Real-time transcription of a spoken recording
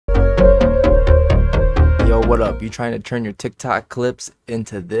What up? You trying to turn your TikTok clips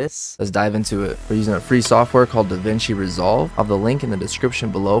into this? Let's dive into it. We're using a free software called DaVinci Resolve. I'll have the link in the description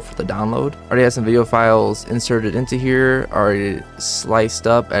below for the download. Already have some video files inserted into here, already sliced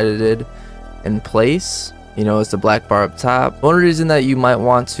up, edited in place. You know, it's the black bar up top. One reason that you might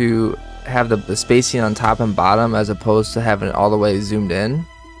want to have the spacing on top and bottom as opposed to having it all the way zoomed in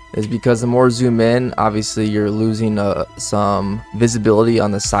is because the more zoom in, obviously you're losing some visibility on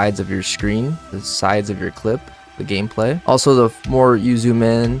the sides of your screen, the sides of your clip, the gameplay. Also, the more you zoom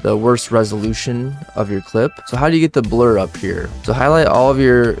in, the worse resolution of your clip. So how do you get the blur up here? So highlight all of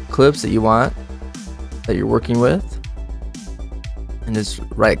your clips that you want, that you're working with, and just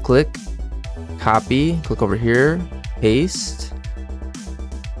right click, copy, click over here, paste.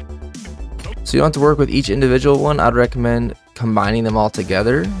 So you don't have to work with each individual one. I'd recommend combining them all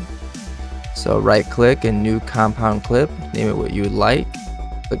together. So right click and new compound clip, name it what you would like,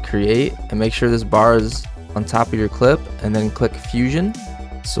 click create, and make sure this bar is on top of your clip, and then click fusion.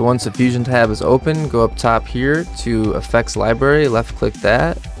 So once the fusion tab is open, go up top here to effects library, left click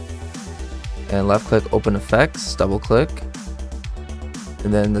that, and left click open effects, double click,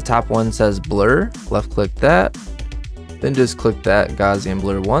 and then the top one says blur, left click that, then just click that Gaussian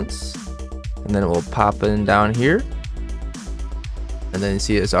blur once, and then it will pop in down here. And then you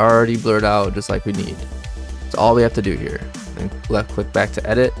see it's already blurred out just like we need. That's all we have to do here. Then left click back to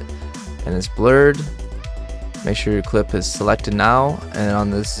edit, and it's blurred. Make sure your clip is selected now, and on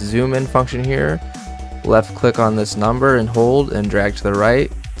this zoom in function here, left click on this number and hold and drag to the right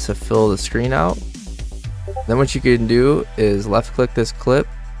to fill the screen out. Then what you can do is left click this clip,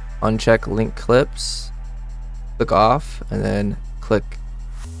 uncheck link clips, click off, and then click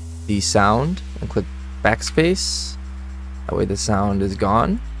the sound and click backspace. That way the sound is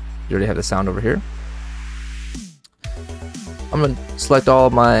gone. You already have the sound over here. I'm going to select all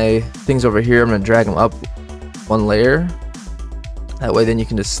of my things over here. I'm going to drag them up one layer. That way then you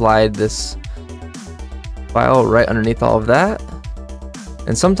can just slide this file right underneath all of that.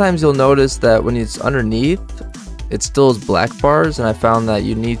 And sometimes you'll notice that when it's underneath, it still is black bars, and I found that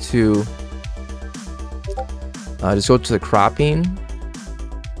you need to just go to the cropping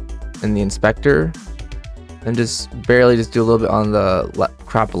in the inspector and just barely just do a little bit on the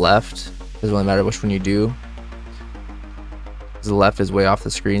crop left. Doesn't really matter which one you do, because the left is way off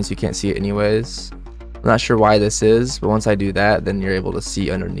the screen, so you can't see it anyways. I'm not sure why this is, but once I do that, then you're able to see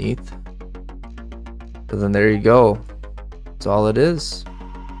underneath. So then there you go. That's all it is.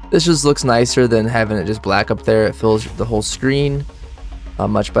 This just looks nicer than having it just black up there. It fills the whole screen.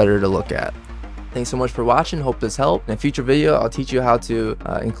 Much better to look at. Thanks so much for watching. Hope this helped. In a future video, I'll teach you how to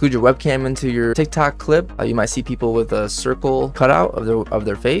include your webcam into your TikTok clip. You might see people with a circle cutout of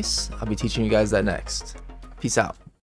their face. I'll be teaching you guys that next. Peace out.